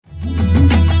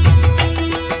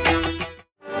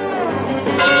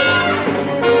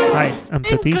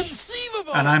I'm Satish.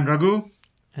 And I'm Raghu.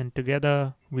 And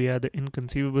together we are the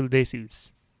Inconceivable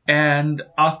Desis. And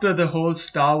after the whole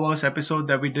Star Wars episode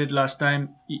that we did last time,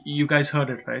 you guys heard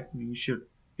it, right? You should,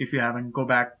 if you haven't, go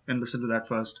back and listen to that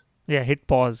first. Yeah, hit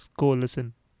pause. Go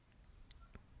listen.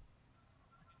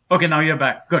 Okay, now you're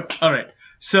back. Good. All right.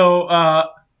 So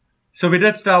we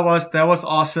did Star Wars. That was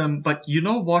awesome. But you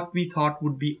know what we thought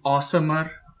would be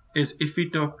awesomer is if we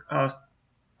took a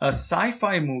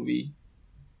sci-fi movie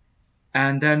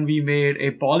and then we made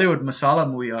a Bollywood masala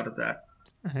movie out of that.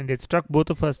 And it struck both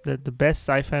of us that the best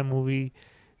sci-fi movie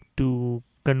to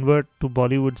convert to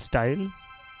Bollywood style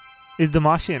is The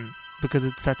Martian, because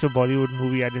it's such a Bollywood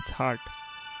movie at its heart.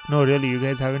 No, really, you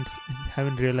guys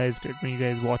haven't realized it when you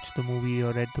guys watched the movie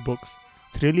or read the books.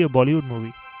 It's really a Bollywood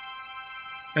movie.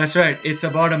 That's right. It's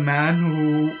about a man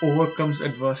who overcomes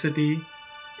adversity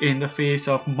in the face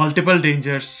of multiple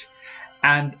dangers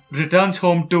and returns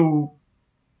home to,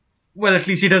 well, at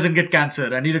least he doesn't get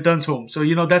cancer and he returns home. So,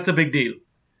 that's a big deal.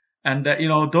 And,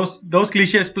 those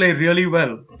cliches play really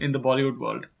well in the Bollywood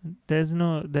world. There's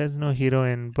no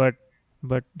heroine, but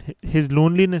his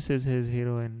loneliness is his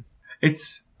heroine.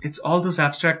 It's all those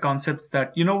abstract concepts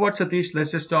that, you know what, Satish,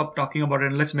 let's just stop talking about it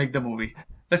and let's make the movie.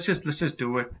 Let's just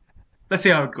do it. Let's see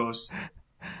how it goes.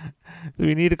 So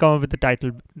we need to come up with the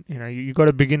title. You got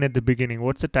to begin at the beginning.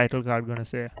 What's the title card going to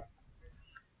say?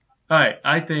 All right.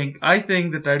 I think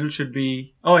the title should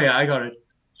be, oh yeah, I got it.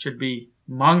 Should be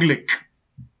Manglik.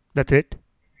 That's it?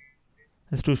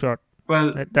 It's too short.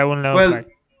 Well, that will never fly.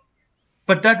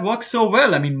 But that works so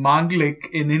well. I mean, Manglik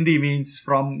in Hindi means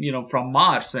from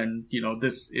Mars, and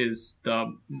this is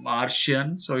the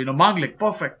Martian. So Manglik,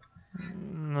 perfect.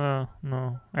 No,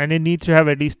 and it needs to have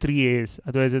at least 3 A's.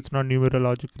 Otherwise, it's not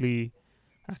numerologically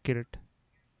accurate.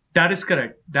 That is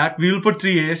correct. That we will put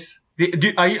 3 A's.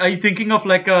 Are you thinking of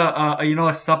like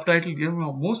a subtitle?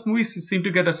 Most movies seem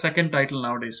to get a second title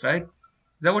nowadays, right?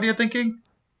 Is that what you're thinking?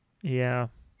 Yeah.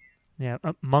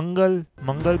 Mangal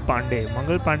Pandey.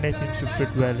 Mangal Pandey seems to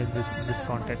fit well in this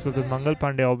context, because Mangal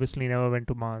Pandey obviously never went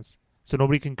to Mars, so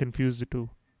nobody can confuse the two.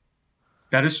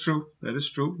 That is true.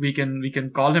 We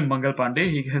can call him Mangal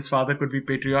Pandey. His father could be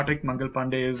patriotic. Mangal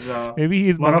Pandey is maybe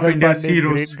he's one Mangal of India's Pandey's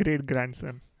heroes. Great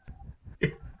grandson.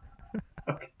 Okay.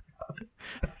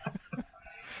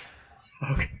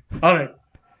 Okay. All right.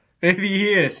 Maybe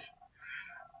he is.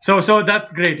 So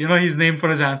that's great. He's named for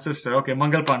his ancestor. Okay,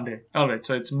 Mangal Pandey. All right.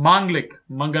 So it's Manglik,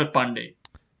 Mangal Pandey.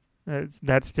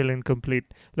 That's still incomplete.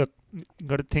 Look, you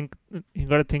gotta think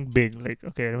big. Like,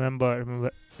 okay,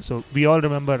 remember. So we all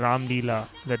remember Ram Leela,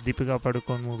 that Deepika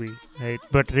Padukone movie, right?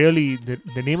 But really,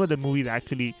 the name of the movie is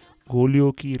actually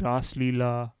Golio Ki Ras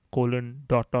Leela :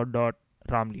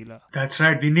 Ram Leela. That's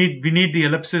right. We need the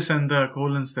ellipsis and the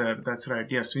colons there. That's right.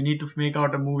 Yes, we need to make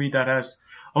out a movie that has.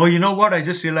 Oh, you know what? I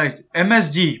just realized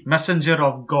MSG, Messenger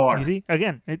of God. You see,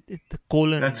 again, it's the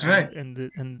colon. That's right. And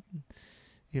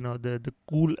the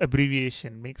cool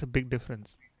abbreviation makes a big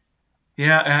difference.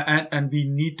 Yeah, and we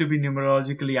need to be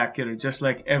numerologically accurate, just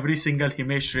like every single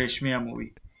Himesh Reshmiya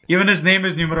movie. Even his name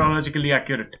is numerologically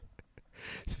accurate.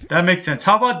 That makes sense.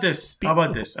 How about this? I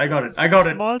got it.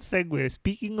 Small segue.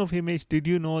 Speaking of Himesh, did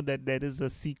you know that there is a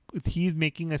he's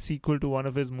making a sequel to one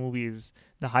of his movies,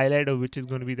 the highlight of which is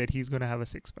going to be that he's going to have a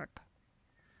six-pack?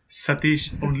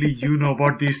 Satish, only you know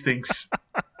about these things.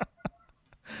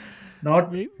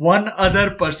 Not one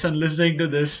other person listening to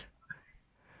this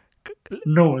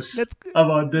knows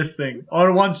about this thing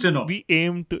or wants to know. We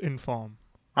aim to inform.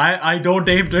 I don't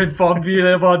aim to inform you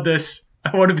about this.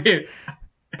 I want to be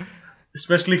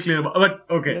especially clear about. But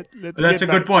okay, that's a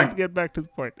good point. Let's get back to the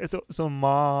point. So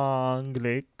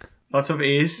Manglik. Lots of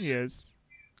A's. Yes.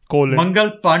 Colon.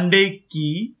 Mangal Pandey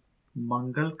ki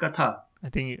Mangal Katha. I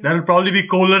think there will probably be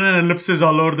colon and ellipses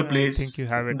all over the place. I think you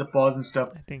have it. The pause and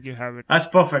stuff. I think you have it. That's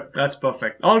perfect.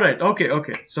 All right.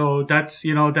 Okay. So that's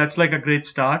like a great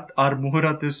start. Our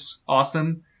Muhurat is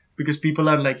awesome because people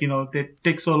are like, they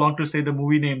take so long to say the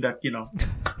movie name that,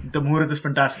 the Muhurat is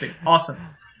fantastic. Awesome.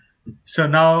 So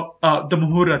now, the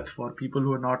Muhurat, for people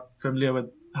who are not familiar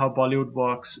with how Bollywood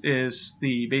works, is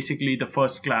basically the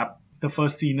first clap. The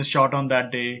first scene is shot on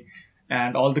that day.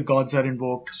 And all the gods are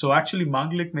invoked. So actually,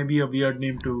 Manglik may be a weird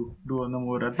name to do on the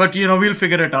Muhurat. But, we'll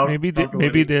figure it out.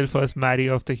 Maybe they'll first marry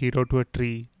off the hero to a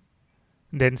tree.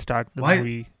 Then start the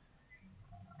movie.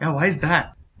 Yeah, why is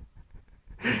that?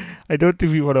 I don't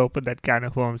think we want to open that can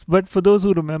of worms. But for those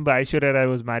who remember, Aishwarya Rai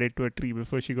was married to a tree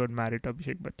before she got married to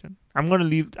Abhishek Bachchan.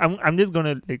 I'm just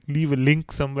gonna leave a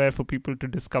link somewhere for people to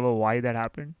discover why that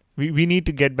happened. We need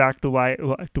to get back to why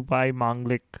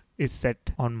Manglik is set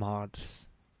on Mars.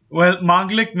 Well,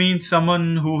 Manglik means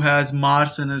someone who has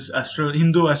Mars in his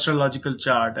Hindu astrological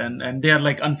chart, and they are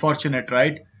like unfortunate,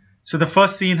 right? So the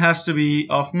first scene has to be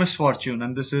of misfortune,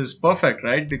 and this is perfect,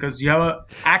 right? Because you have an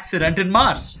accident in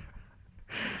Mars.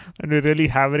 And we're really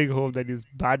having hope that it's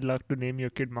bad luck to name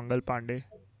your kid Mangal Pandey.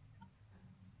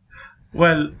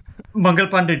 Well, Mangal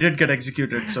Pandey did get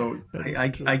executed, so I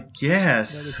guess. That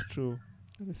is true.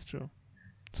 That is true.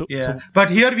 So, Yeah, so but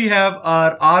here we have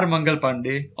our Mangal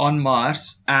Pandey on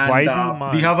Mars, and why do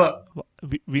Mars? we have a.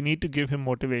 We need to give him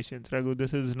motivations, Raghu.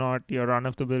 This is not your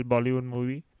run-of-the-mill Bollywood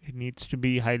movie. It needs to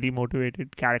be highly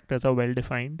motivated. Characters are well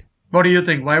defined. What do you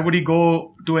think? Why would he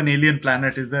go to an alien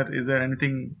planet? Is there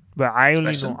anything? But I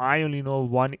special? only know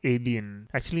one alien.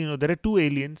 Actually, no, there are two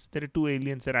aliens. There are two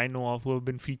aliens that I know of who have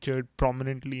been featured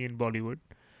prominently in Bollywood.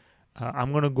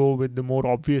 I'm gonna go with the more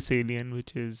obvious alien,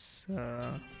 which is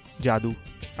Jadoo,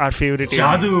 our favorite.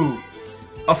 Jadoo, alien.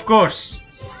 of course.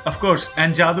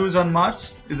 And Jadoo is on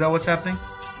Mars. Is that what's happening?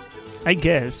 I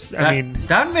guess.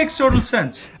 That makes total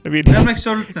sense. I mean, that makes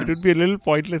total sense. It would be a little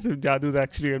pointless if Jadoo's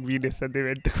actually on Venus and they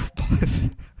went to Mars.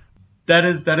 That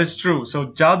is true. So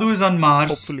Jadoo is on Mars.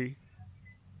 Hopefully.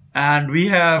 And we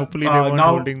have. Hopefully they weren't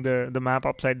holding the map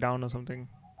upside down or something.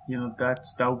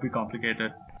 That would be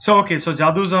complicated. So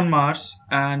Jadoo's on Mars,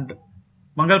 and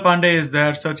Mangal Pandey is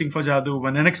there searching for Jadoo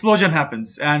when an explosion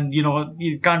happens, and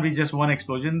it can't be just one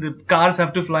explosion. The cars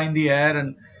have to fly in the air,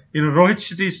 and Rohit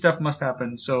Shetty stuff must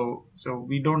happen. So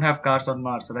we don't have cars on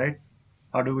Mars, right?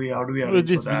 How do we arrange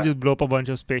for that? We just blow up a bunch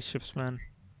of spaceships, man.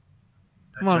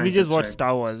 Come on, we just watch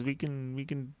Star Wars.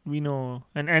 We know,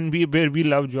 and we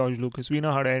love George Lucas. We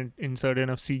know how to insert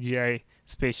enough CGI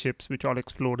spaceships which all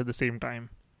explode at the same time.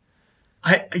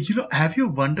 Have you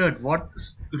wondered what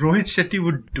Rohit Shetty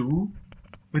would do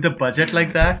with a budget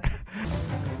like that?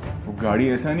 वो गाड़ी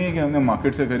ऐसा नहीं है कि हमने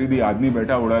market से खरीदी, आदमी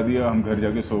बैठा उड़ा दिया, हम घर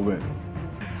जाके सो गए.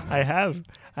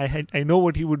 I know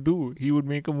what he would do. He would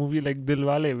make a movie like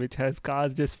Dilwale, which has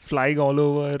cars just flying all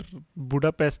over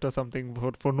Budapest or something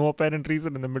for no apparent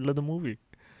reason in the middle of the movie.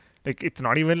 Like, it's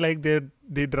not even like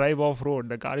they drive off road.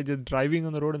 The car is just driving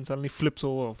on the road and suddenly flips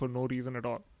over for no reason at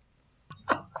all.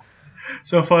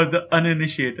 So for the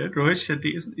uninitiated, Rohit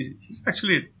Shetty he's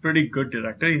actually a pretty good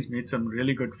director. He's made some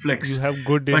really good flicks. You have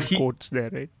good quotes there,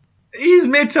 right? He's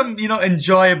made some,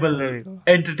 enjoyable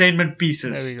entertainment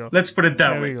pieces. There we go. Let's put it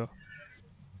that way. There we go.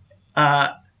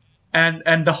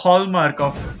 And the hallmark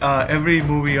of every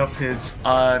movie of his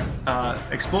are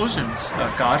explosions.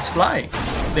 Cars fly.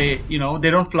 They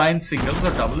don't fly in singles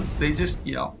or doubles. They just,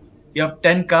 you have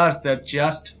 10 cars that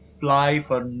just fly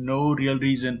for no real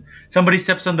reason. Somebody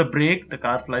steps on the brake, the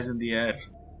car flies in the air,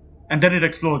 and then it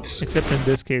explodes. Except in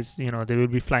this case, they will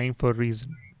be flying for a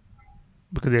reason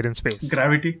because they're in space.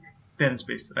 Gravity, they're in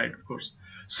space, right? Of course.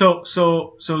 So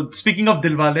speaking of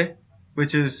Dilwale,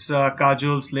 which is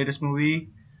Kajol's latest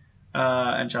movie,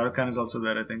 and Shah Rukh Khan is also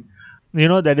there, I think.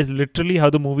 That is literally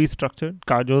how the movie is structured.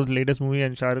 Kajol's latest movie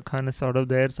and Shah Rukh Khan is sort of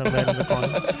there somewhere in the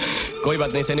corner. कोई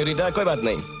बात नहीं senorita, कोई बात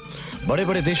नहीं.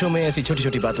 बड़े-बड़े देशों में ऐसी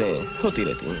छोटी-छोटी बातें होती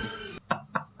रहती हैं.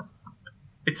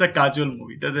 It's a Kajol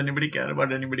movie. Does anybody care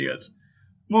about anybody else?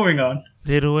 Moving on.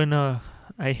 They ruin her.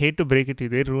 I hate to break it to you.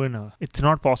 They ruin her. It's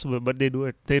not possible, but they do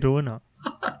it. They ruin her.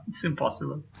 It's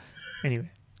impossible. Anyway,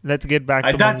 let's get back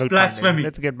to that's Mangal blasphemy. Pandey.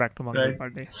 Let's get back to Mangal Right.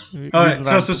 Pandey. All right.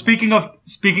 So speaking of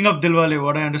Dilwale,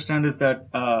 what I understand is that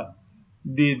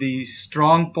the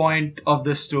strong point of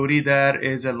the story there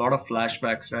is a lot of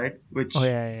flashbacks, right? Which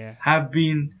have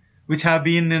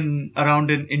been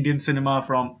around in Indian cinema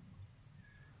from.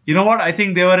 You know what? I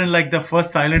think they were in like the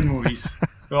first silent movies.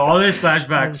 There were always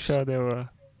flashbacks. I'm sure they were.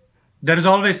 There is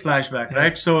always flashback,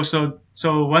 right? So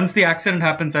once the accident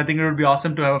happens, I think it would be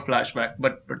awesome to have a flashback.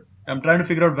 But I'm trying to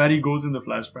figure out where he goes in the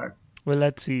flashback. Well,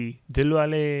 let's see.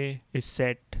 Dilwale is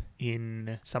set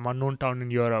in some unknown town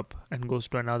in Europe and goes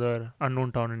to another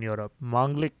unknown town in Europe.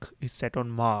 Manglik is set on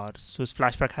Mars, so his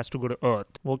flashback has to go to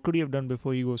Earth. What could he have done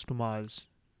before he goes to Mars?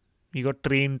 He got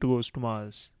trained to go to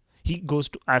Mars. He goes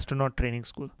to astronaut training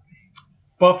school.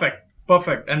 Perfect.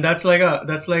 And that's like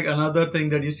another thing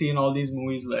that you see in all these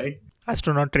movies, like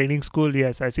astronaut training school.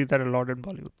 Yes, I see that a lot in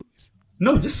Bollywood movies.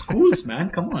 No, just schools,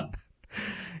 man. Come on.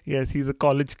 Yes, he's a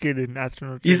college kid in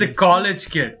astronaut. He's a college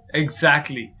kid,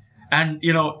 exactly. And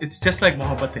it's just like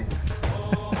Mohabbatein.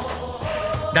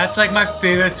 That's like my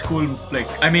favorite school flick.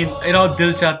 I mean,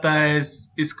 Dil Chahta Hai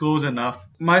is close enough.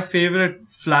 My favorite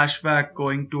flashback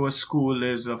going to a school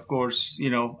is, of course,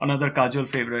 another Kajol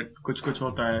favorite, Kuch Kuch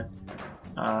Hota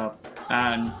Hai.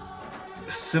 And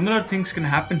similar things can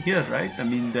happen here, right? I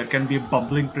mean, there can be a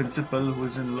bumbling principal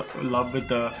who's in love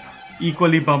with a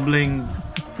equally bumbling,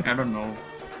 I don't know,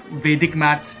 Vedic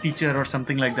math teacher or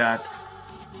something like that.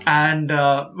 And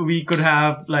we could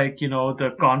have like, you know,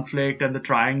 the conflict and the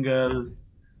triangle.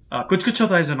 Kuch Kuch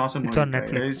Hota is an awesome It's movie. on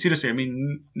Netflix. Seriously, I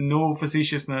mean, no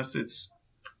facetiousness.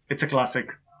 It's a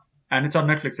classic, and it's on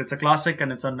Netflix. It's a classic,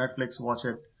 and it's on Netflix. Watch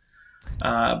it.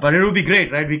 But it would be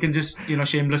great, right? We can just, you know,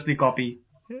 shamelessly copy,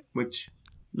 which,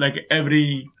 like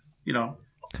every, you know,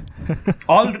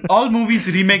 all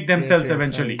movies remake themselves Yes,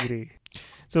 eventually. I agree.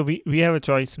 So we have a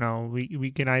choice now.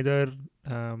 We can either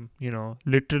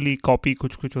literally copy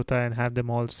Kuch Kuch Hota and have them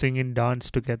all sing and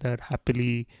dance together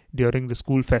happily during the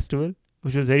school festival,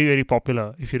 which was very, very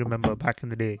popular, if you remember, back in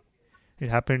the day. It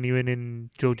happened even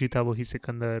in Jo Jeeta Wohi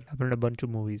Sikandar, happened in a bunch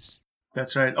of movies.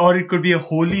 That's right. Or it could be a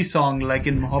holy song like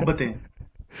in Mohabbatein.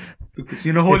 Because,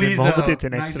 you know, holy is Mohabbat, a it's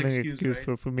an nice excellent excuse,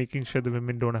 right? for making sure the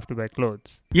women don't have to wear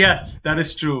clothes. Yes, that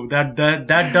is true. That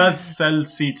does sell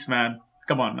seats, man.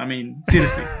 Come on, I mean,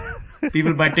 seriously.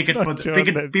 People buy tickets for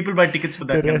people buy tickets for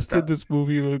that The kind of rest stuff. of this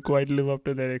movie will quite live up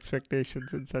to their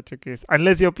expectations in such a case.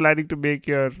 Unless you're planning to make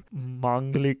your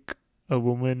Mangalik a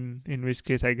woman, in which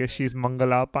case I guess she's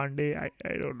Mangala Pandey. I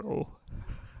don't know.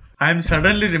 I'm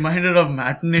suddenly reminded of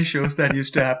matinee shows that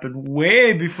used to happen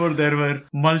way before there were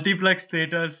multiplex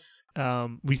theaters.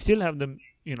 We still have them,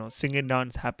 you know, sing and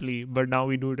dance happily, but now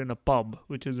we do it in a pub,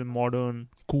 which is a modern,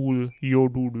 cool, yo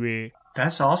dude way.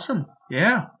 That's awesome.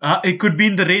 Yeah. It could be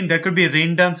in the rain. There could be a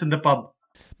rain dance in the pub.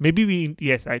 Maybe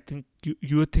yes, I think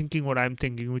you're thinking what I'm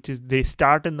thinking, which is they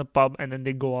start in the pub and then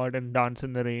they go out and dance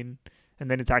in the rain. And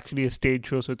then it's actually a stage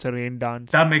show, so it's a rain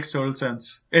dance. That makes total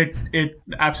sense. It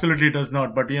absolutely does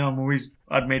not, but you know, movies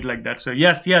are made like that. So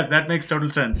yes, that makes total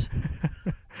sense.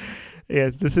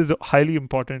 Yes, this is highly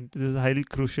important. This is highly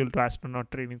crucial to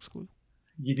astronaut training school.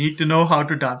 You need to know how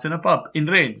to dance in a pub in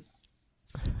rain.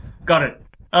 Got it.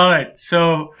 All right.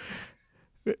 So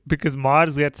Because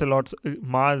Mars gets a lot.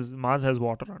 Mars has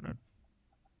water on it.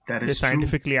 that They're is true.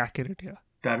 scientifically accurate here.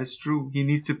 That is true. He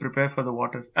needs to prepare for the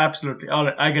water. Absolutely. All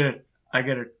right. I get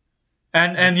it.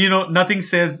 And you know, nothing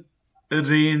says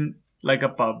rain like a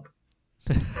pub.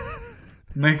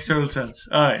 Makes total sense.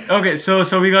 All right. Okay. So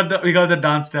we got the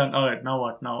dance done. All right. Now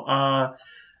what? Now,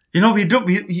 you know, we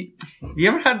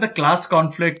ever had the class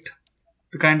conflict,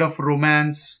 the kind of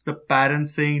romance, the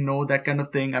parents saying no, that kind of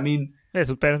thing. I mean, Yeah,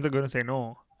 so parents are going to say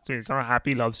no. So it's not a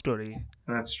happy love story.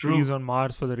 that's true. He's on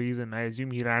Mars for the reason. I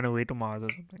assume he ran away to Mars or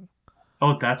something.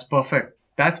 Oh, that's perfect.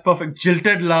 That's perfect.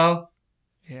 Jilted love.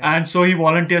 Yeah. And so he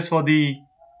volunteers for the,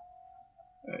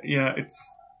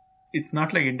 it's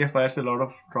not like India fires a lot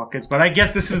of rockets, but I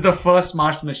guess this is the first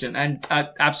Mars mission, and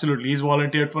absolutely, he's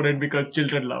volunteered for it because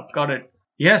children love. Got it.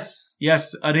 Yes,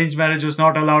 arranged marriage was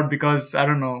not allowed because, I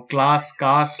don't know, class,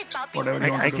 caste, whatever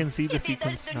you want I to do. can see the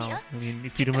sequence now. I mean,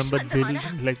 if you remember Dil,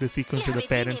 like the sequence where the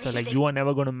parents are like, you are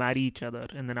never going to marry each other.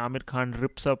 And then Amir Khan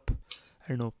rips up, I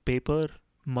don't know, paper,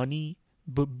 money,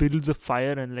 builds a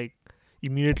fire and like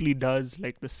immediately does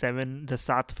like the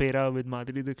Sat Fera with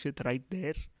Madhuri Dixit right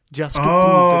there. Just to prove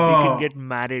that they can get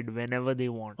married whenever they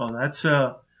want. Oh, that's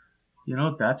a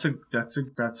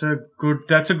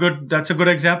good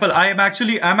example. I'm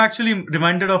actually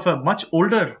reminded of a much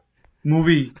older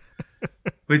movie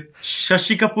with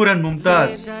Shashi Kapoor and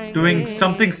Mumtaz doing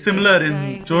something similar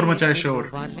in Chor Machaye Shor.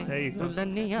 There you go.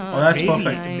 Oh, that's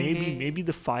perfect. Maybe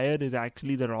the fire is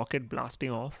actually the rocket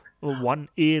blasting off. Or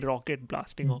 1A rocket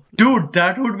blasting off. Dude,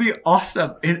 that would be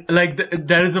awesome.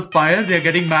 There is a fire, they're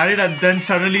getting married, and then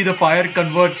suddenly the fire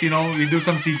converts, you know, we do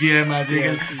some CGI magic,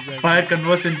 Yes, and exactly. fire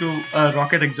converts into a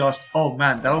rocket exhaust. Oh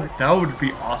man, that would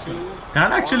be awesome.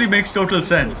 That actually makes total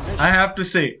sense, I have to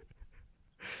say.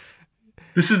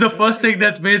 This is the first thing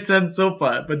that's made sense so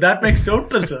far, but that makes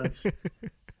total sense.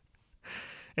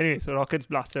 Anyway, so rockets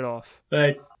blasted off.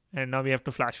 Right. And now we have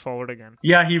to flash forward again.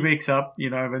 Yeah, he wakes up, you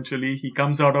know, eventually. He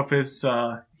comes out of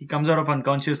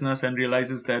unconsciousness and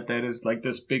realizes that there is like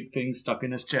this big thing stuck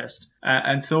in his chest.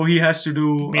 And so he has to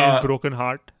do... You mean his broken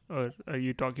heart? Or are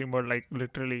you talking about like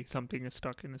literally something is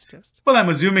stuck in his chest? Well, I'm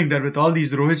assuming that with all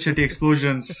these Rohit Shetty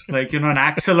explosions, like, you know, an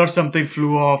axle or something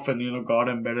flew off and, you know, got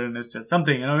embedded in his chest.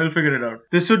 Something, you know, we'll figure it out.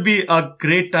 This would be a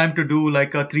great time to do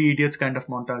like a Three Idiots kind of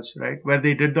montage, right? Where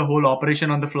they did the whole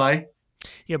operation on the fly.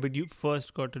 Yeah, but you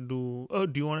first got to do... Oh,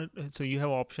 do you want to... So you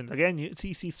have options. Again, you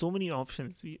see so many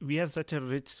options. We have such a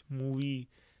rich movie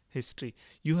history.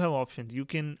 You have options. You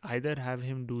can either have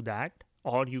him do that,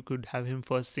 or you could have him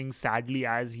first sing sadly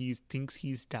as he thinks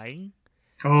he's dying.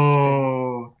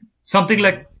 Oh, something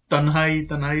like Tanhai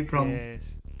from...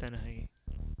 Yes, Tanhai.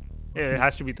 Yeah, it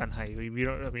has to be Tanhai. We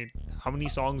don't... I mean, how many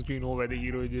songs do you know where the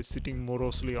hero is just sitting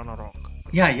morosely on a rock?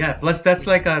 Yeah. Plus, that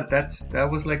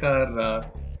was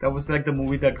like the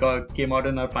movie that came out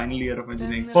in our final year of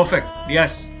engineering. Perfect.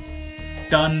 Yes.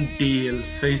 done deal.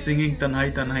 So he's singing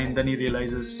Tanhai Tanhai, and then he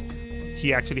realizes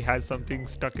He actually has something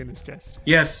stuck in his chest.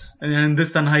 yes, and in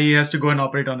this Tanhai he has to go and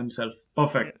operate on himself.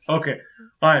 Perfect. Yes. Okay.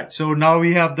 Alright, so now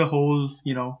we have the whole,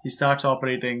 he starts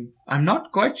operating. I'm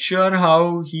not quite sure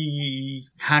how he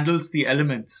handles the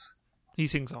elements. He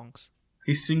sings songs.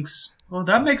 He sings. Oh,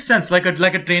 that makes sense. Like a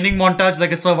training montage,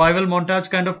 like a survival montage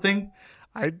kind of thing.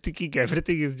 I'm thinking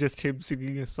everything is just him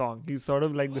singing a song. He's sort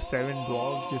of like the seven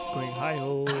dwarves just going hi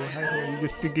ho, hi ho. He's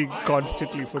just singing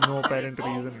constantly for no apparent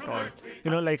reason at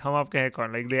all. Like Hum Aapke Hai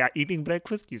Kaun. Like they are eating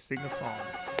breakfast, you sing a song.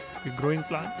 You're growing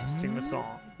plants, you sing a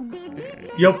song.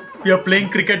 You're playing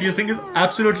cricket, you sing is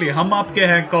absolutely. Hum Aapke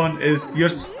Hai Kaun is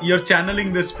you're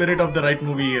channeling the spirit of the right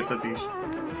movie here, Satish.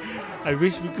 I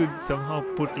wish we could somehow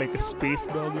put like a space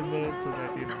dog in there so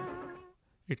that,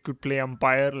 it could play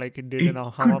umpire like it did in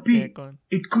Hum Aapke Hai Kaun.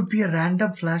 It could be a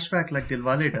random flashback like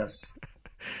Dilwale does.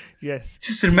 Yes.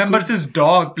 Just remembers his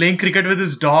dog, playing cricket with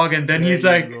his dog, and then he's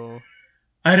like,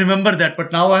 I remember that,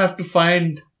 but now I have to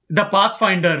find the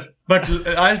Pathfinder. But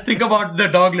I'll think about the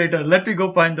dog later. Let me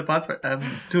go find the Pathfinder.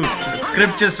 Dude, the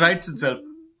script just writes itself.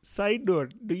 Side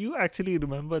note, do you actually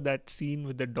remember that scene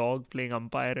with the dog playing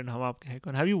umpire in Hum Aapke Hai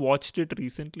Kaun? Have you watched it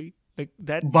recently? Like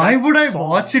that. Why that would I song,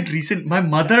 watch it recent? My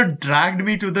mother dragged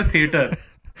me to the theater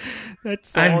that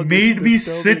song and is made me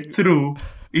disturbing. sit through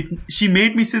it. She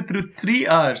made me sit through 3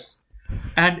 hours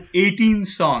and 18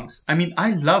 songs. I mean,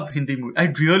 I love Hindi movies.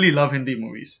 I really love Hindi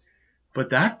movies. But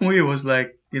that movie was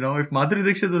like, if Madhuri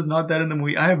Dixit was not there in the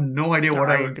movie, I have no idea what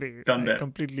I would have done there. I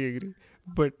completely agree.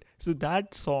 But so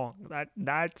that song,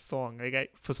 that song,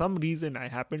 like for some reason I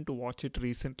happened to watch it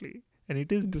recently, and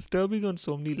it is disturbing on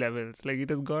so many levels. Like it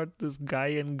has got this guy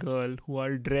and girl who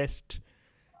are dressed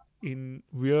in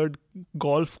weird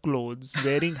golf clothes,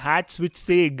 wearing hats which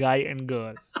say guy and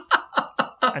girl,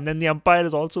 and then the umpire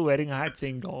is also wearing a hat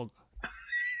saying dog.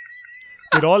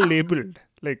 They're all labeled.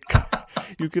 Like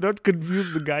you cannot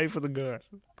confuse the guy for the girl.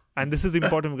 And this is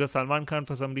important because Salman Khan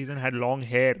for some reason had long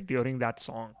hair during that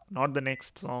song, not the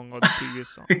next song or the previous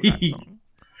song. That song.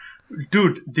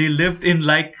 Dude, they lived in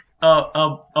like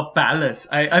a palace.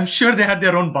 I'm sure they had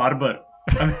their own barber.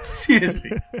 I mean,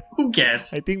 seriously, who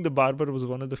cares? I think the barber was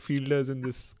one of the fielders in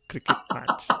this cricket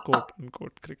match, quote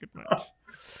unquote cricket match.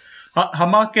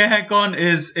 Hum Aapke Hai Kaun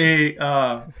is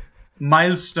a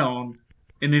milestone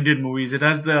in Indian movies.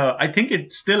 I think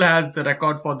it still has the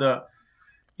record for the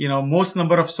most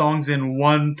number of songs in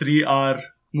 1 3-hour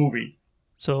movie.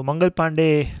 So Mangal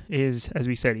Pandey is, as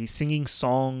we said, he's singing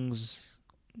songs,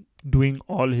 doing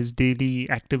all his daily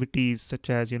activities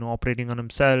such as, operating on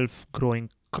himself,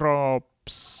 growing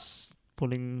crops,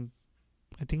 pulling,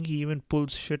 I think he even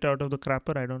pulls shit out of the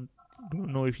crapper. I don't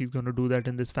know if he's going to do that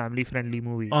in this family-friendly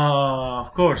movie.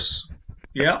 Of course.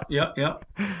 Yeah.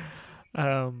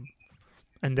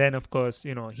 And then, of course,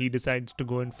 he decides to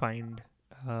go and find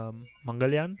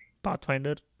Mangalyan,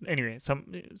 Pathfinder. Anyway,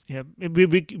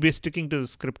 we're sticking to the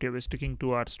script here. We're sticking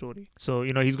to our story. So,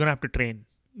 he's going to have to train.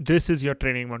 This is your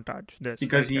training montage.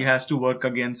 Because he has to work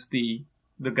against the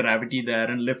gravity there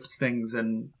and lifts things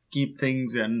and keep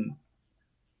things and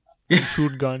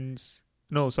shoot guns.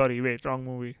 No, sorry, wait, wrong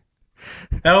movie.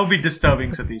 That would be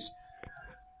disturbing, Satish.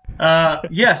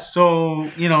 Yes, so,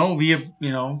 we have,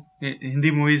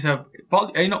 Hindi movies have,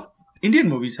 Indian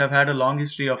movies have had a long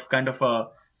history of kind of a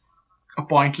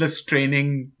pointless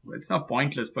training. It's not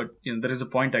pointless, but, there is a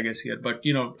point, I guess, here. But,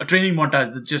 a training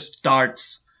montage that just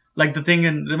starts like the thing.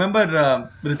 And remember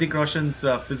Hrithik Roshan's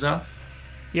Fizza?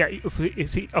 Yeah,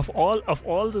 see, of all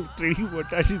the training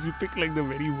montages, you pick like the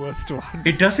very worst one.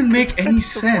 It doesn't make any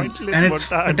sense, and it's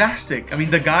fantastic. I mean,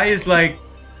 the guy is like,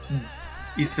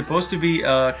 he's supposed to be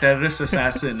a terrorist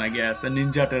assassin, I guess, a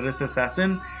ninja terrorist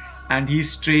assassin, and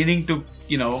he's training to,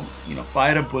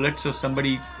 fire a bullet so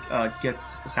somebody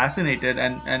gets assassinated,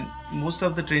 and most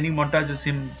of the training montage is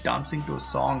him dancing to a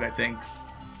song, I think,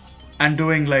 and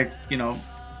doing like,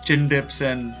 chin dips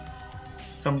and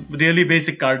some really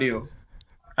basic cardio.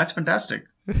 That's fantastic.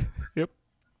 Yep.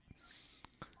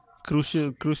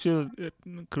 Crucial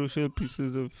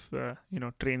pieces of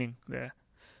training there.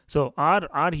 So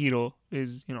our hero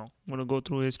is going to go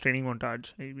through his training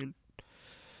montage.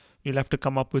 We'll have to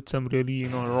come up with some really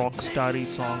rock starry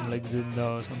song like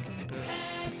Zinda or something to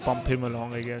pump him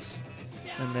along, I guess.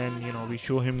 And then we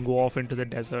show him go off into the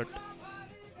desert,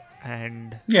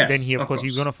 and then he of course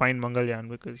he's going to find Mangalyan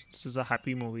because this is a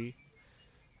happy movie.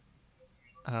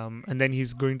 And then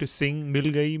he's going to sing Mil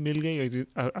Gayi, Mil Gayi.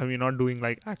 Are we not doing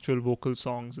like actual vocal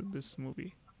songs in this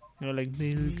movie? Like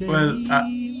Mil Gayi.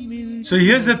 Well, so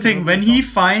here's the thing: when he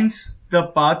finds the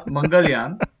path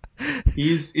Mangalyan,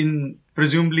 he's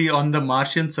presumably on the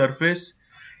Martian surface.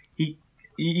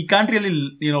 he can't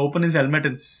really, open his helmet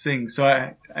and sing. So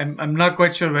I'm not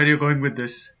quite sure where you're going with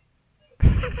this.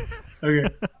 Okay.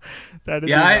 That is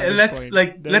Yeah, a valid let's point.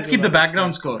 like That let's is a keep the valid background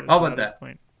point. score. That is How a about valid that?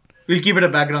 point. We'll keep it a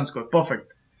background score.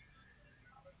 Perfect.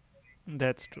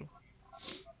 That's true.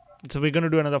 So we're gonna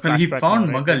do another Well, he flashback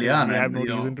found now, right? Mangalyan, Because we have and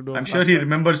no reason to do a I'm sure he flashback.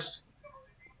 remembers.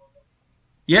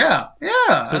 Yeah, So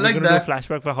I we're like gonna do a that.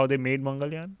 flashback for how they made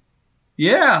Mangalyan,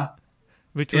 Yeah,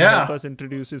 which would Yeah. help us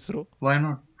introduce ISRO why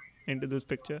not? into this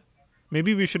picture.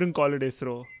 Maybe we shouldn't call it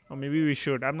ISRO, or maybe we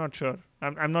should. I'm not sure.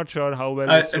 I'm not sure how well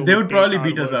ISRO They would take probably our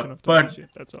beat us version up, of the but Martian.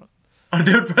 That's all. or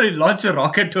they would probably launch a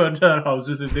rocket towards our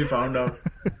houses if they found out.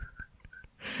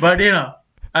 But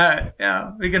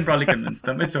yeah, we can probably convince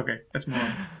them. It's okay. Let's move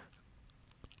on.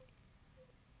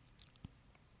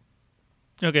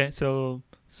 Okay, so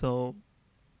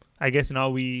I guess now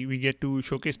we get to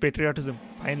showcase patriotism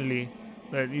finally.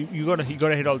 You gotta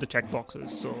hit all the check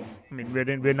boxes. So I mean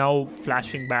we're now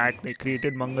flashing back. They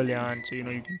created Mangalyaan, so you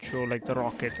can show like the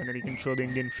rocket, and then you can show the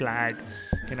Indian flag.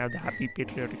 You can have the happy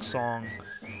patriotic song,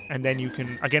 and then you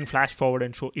can again flash forward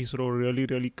and show ISRO really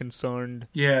really concerned.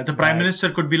 Yeah, the Prime that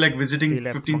Minister could be like they visiting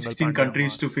left 15, Mangal 16 Pandey on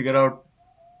countries to Mars. figure out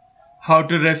how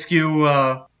to rescue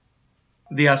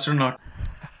the astronaut.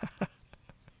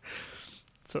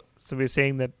 So we're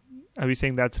saying that. Are we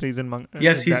saying that's the reason?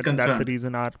 Yes, he's That's the concerned.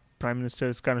 reason our Prime Minister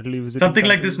is currently visiting. Something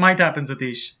like this countries? might happen,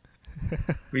 Satish.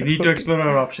 We need to explore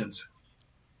our options.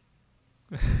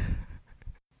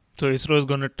 So ISRO is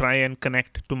going to try and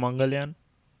connect to Mangalyaan.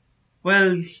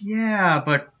 Well, yeah,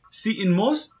 but see, in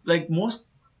most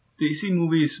DC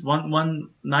movies, one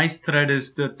nice thread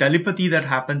is the telepathy that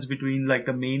happens between like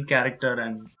the main character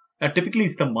and typically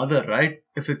it's the mother, right?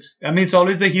 It's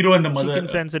always the hero and the mother. She can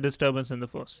sense a disturbance in the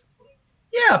force.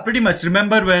 Yeah, pretty much.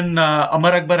 Remember when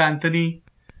Amar Akbar Anthony,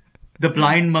 the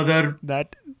blind mother,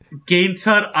 That gains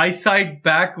her eyesight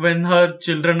back when her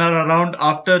children are around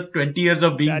after 20 years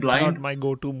of being that's blind? not my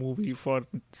go-to movie for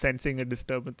sensing a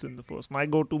disturbance in the force. My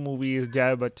go-to movie is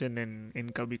Jaya Bachchan in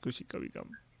Kabhi Khushi Kabhi Gum.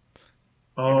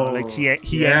 Oh, Like he yeah.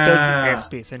 enters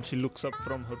airspace and she looks up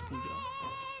from her puja.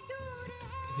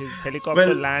 His helicopter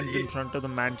Well, lands in front of the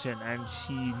mansion and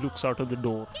she looks out of the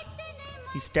door.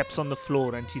 He steps on the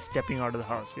floor and she's stepping out of the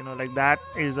house. Like that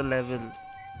is the level.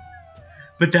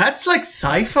 But that's like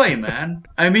sci-fi, man.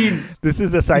 I mean, This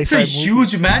is a sci-fi it's a movie.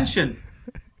 huge mansion.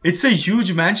 It's a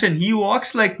huge mansion. He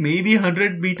walks like maybe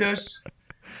 100 meters.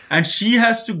 And she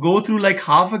has to go through like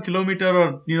half a kilometer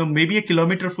or, maybe a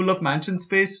kilometer full of mansion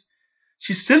space.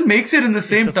 She still makes it in the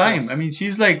same a time. force. I mean,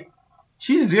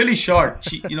 she's really short.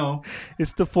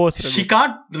 It's the force. She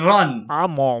can't run. Our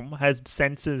mom has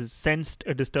sensed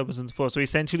a disturbance in the force. So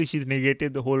essentially, she's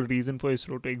negated the whole reason for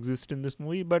ISRO to exist in this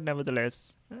movie. But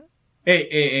nevertheless,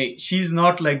 Hey, she's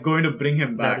not like going to bring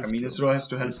him That back. is I mean, true. ISRO has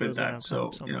to help ISRO with is gonna that. have So,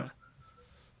 help somewhere.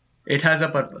 it has a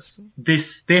purpose.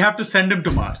 They have to send him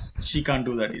to Mars. She can't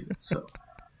do that either. So,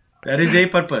 there is a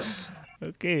purpose.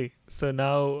 Okay, so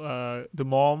now the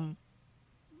mom.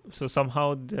 So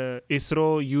somehow the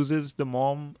ISRO uses the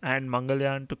mom and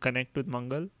Mangalyaan to connect with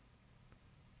Mangal.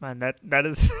 Man, that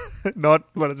is not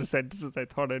one of the sentences I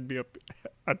thought I'd be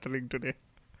uttering today.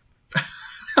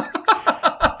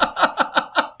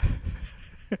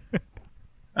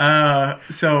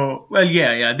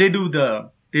 Yeah, they do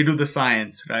the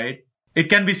science, right? It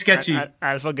can be sketchy.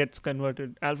 Alpha gets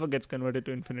converted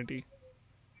to infinity.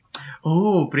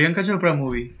 Oh, Priyanka Chopra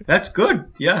movie. That's good.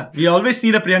 Yeah, we always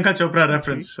need a Priyanka Chopra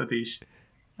reference, Satish.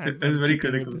 It's I'm very keeping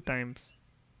critical. with the times.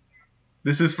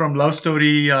 This is from Love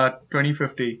Story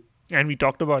 2050. And we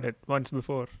talked about it once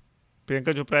before.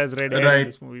 Priyanka Chopra has red hair Right. in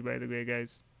this movie, by the way,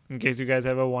 guys. In case you guys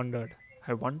ever wondered.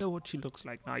 I wonder what she looks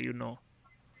like. Now you know.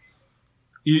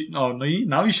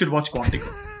 Now you should watch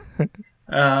Quantico.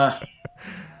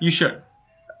 You should.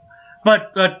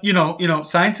 But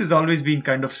science has always been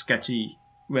kind of sketchy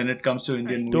when it comes to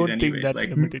Indian I movies. don't anyways. think that's like,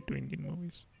 limited to Indian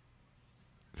movies.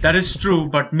 that is true,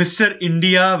 but Mr.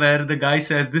 India, where the guy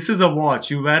says, "This is a watch.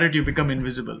 You wear it, you become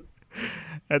invisible."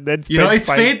 And then It's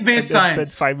faith-based spend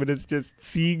science. 5 minutes just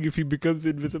seeing if he becomes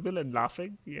invisible and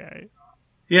laughing. Yeah.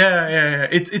 Yeah.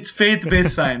 It's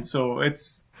faith-based science, so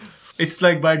it's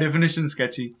like by definition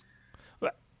sketchy.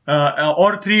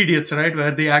 Or Three Idiots, right,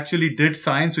 where they actually did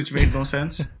science which made no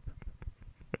sense.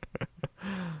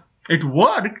 It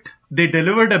worked. They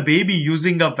delivered a baby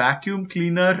using a vacuum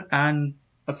cleaner and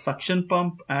a suction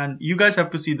pump, and you guys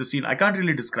have to see the scene. I can't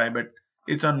really describe it.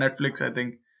 It's on Netflix, I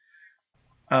think.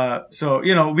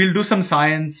 We'll do some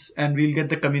science and we'll get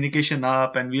the communication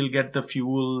up and we'll get the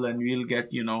fuel and we'll get,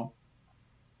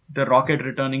 the rocket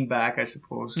returning back, I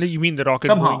suppose. No, you mean the rocket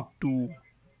Somehow. going to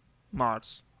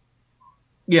Mars?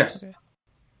 Yes. Okay.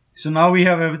 So now we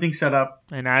have everything set up.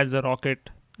 And as the rocket,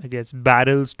 I guess,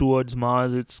 barrels towards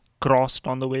Mars, it's crossed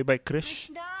on the way by Krish.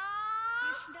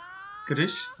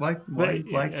 Krish? Why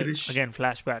Krish? Again,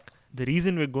 flashback. The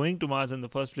reason we're going to Mars in the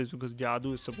first place because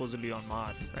Jadoo is supposedly on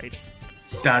Mars, right?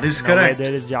 That is Now, correct. where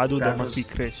there is Jadoo, there must be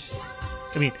Krish.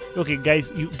 I mean, okay,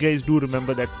 guys, you guys do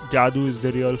remember that Jadoo is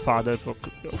the real father of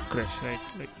Krish, right?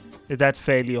 Like, that's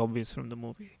fairly obvious from the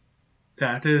movie.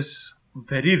 That is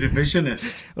very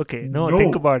revisionist. Okay, no,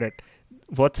 think about it.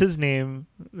 What's his name?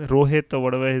 Rohit or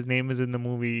whatever his name is in the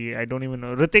movie. I don't even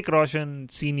know. Hrithik Roshan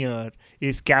Sr.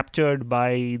 is captured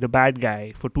by the bad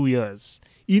guy for 2 years.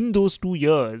 In those 2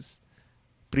 years,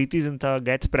 Preeti Zinta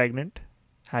gets pregnant,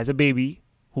 has a baby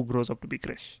who grows up to be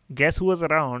Krish. Guess who was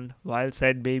around while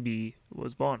said baby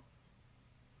was born?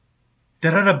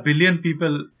 There are 1 billion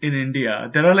people in India.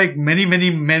 There are like many,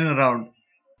 many men around.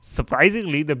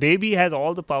 Surprisingly, the baby has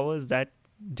all the powers that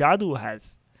Jadoo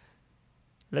has.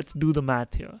 Let's do the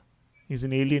math here. He's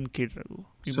an alien kid, Raghu.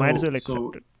 You might as well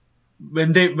accept it.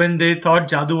 When they thought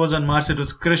Jadoo was on Mars, it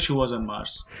was Krish who was on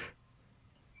Mars.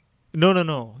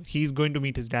 No. He's going to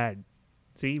meet his dad.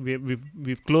 See,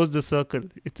 we've closed the circle.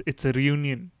 It's a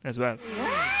reunion as well.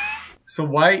 So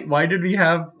why did we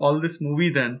have all this movie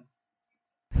then?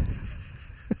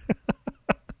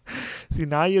 See,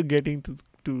 now you're getting to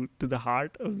the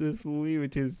heart of this movie,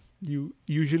 which is you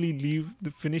usually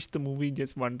finish the movie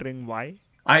just wondering why.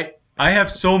 I have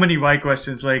so many why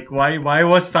questions. Like why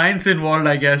was science involved?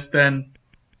 I guess then.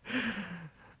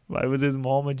 Why was his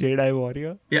mom a Jedi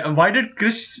warrior? Yeah, and why did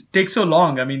Krish take so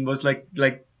long? I mean, was like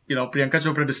Priyanka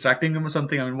Chopra distracting him or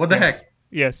something? I mean, what the heck?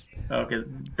 Yes. Okay,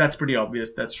 that's pretty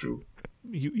obvious. That's true.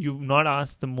 You've not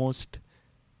asked the most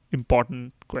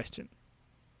important question.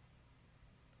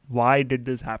 Why did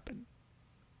this happen?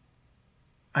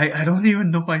 I don't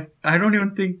even know. I don't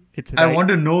even think It's I right. want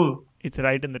to know. It's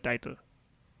right in the title.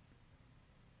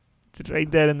 It's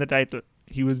right there in the title.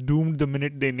 He was doomed the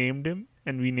minute they named him,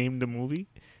 and we named the movie.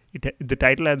 The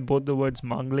title has both the words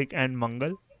Manglik and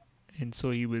Mangal, and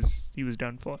so he was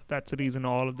done for. That's the reason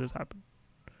all of this happened.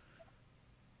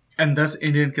 And thus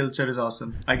Indian culture is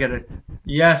awesome. I get it.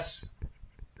 Yes.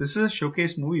 This is a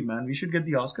showcase movie, man. We should get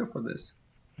the Oscar for this.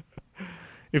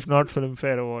 If not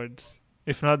Filmfare Awards,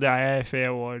 if not the IIFA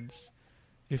Awards,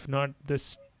 if not the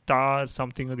Star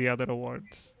something or the other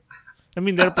awards. I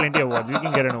mean, there are plenty of awards. We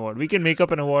can get an award. We can make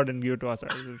up an award and give it to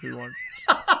ourselves if we want.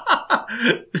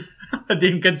 The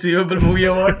Inconceivable Movie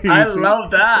Award. I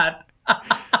love that.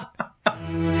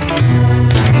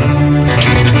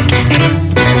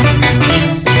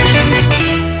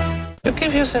 You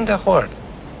keep using the word.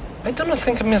 I do not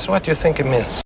think it means what you think it means.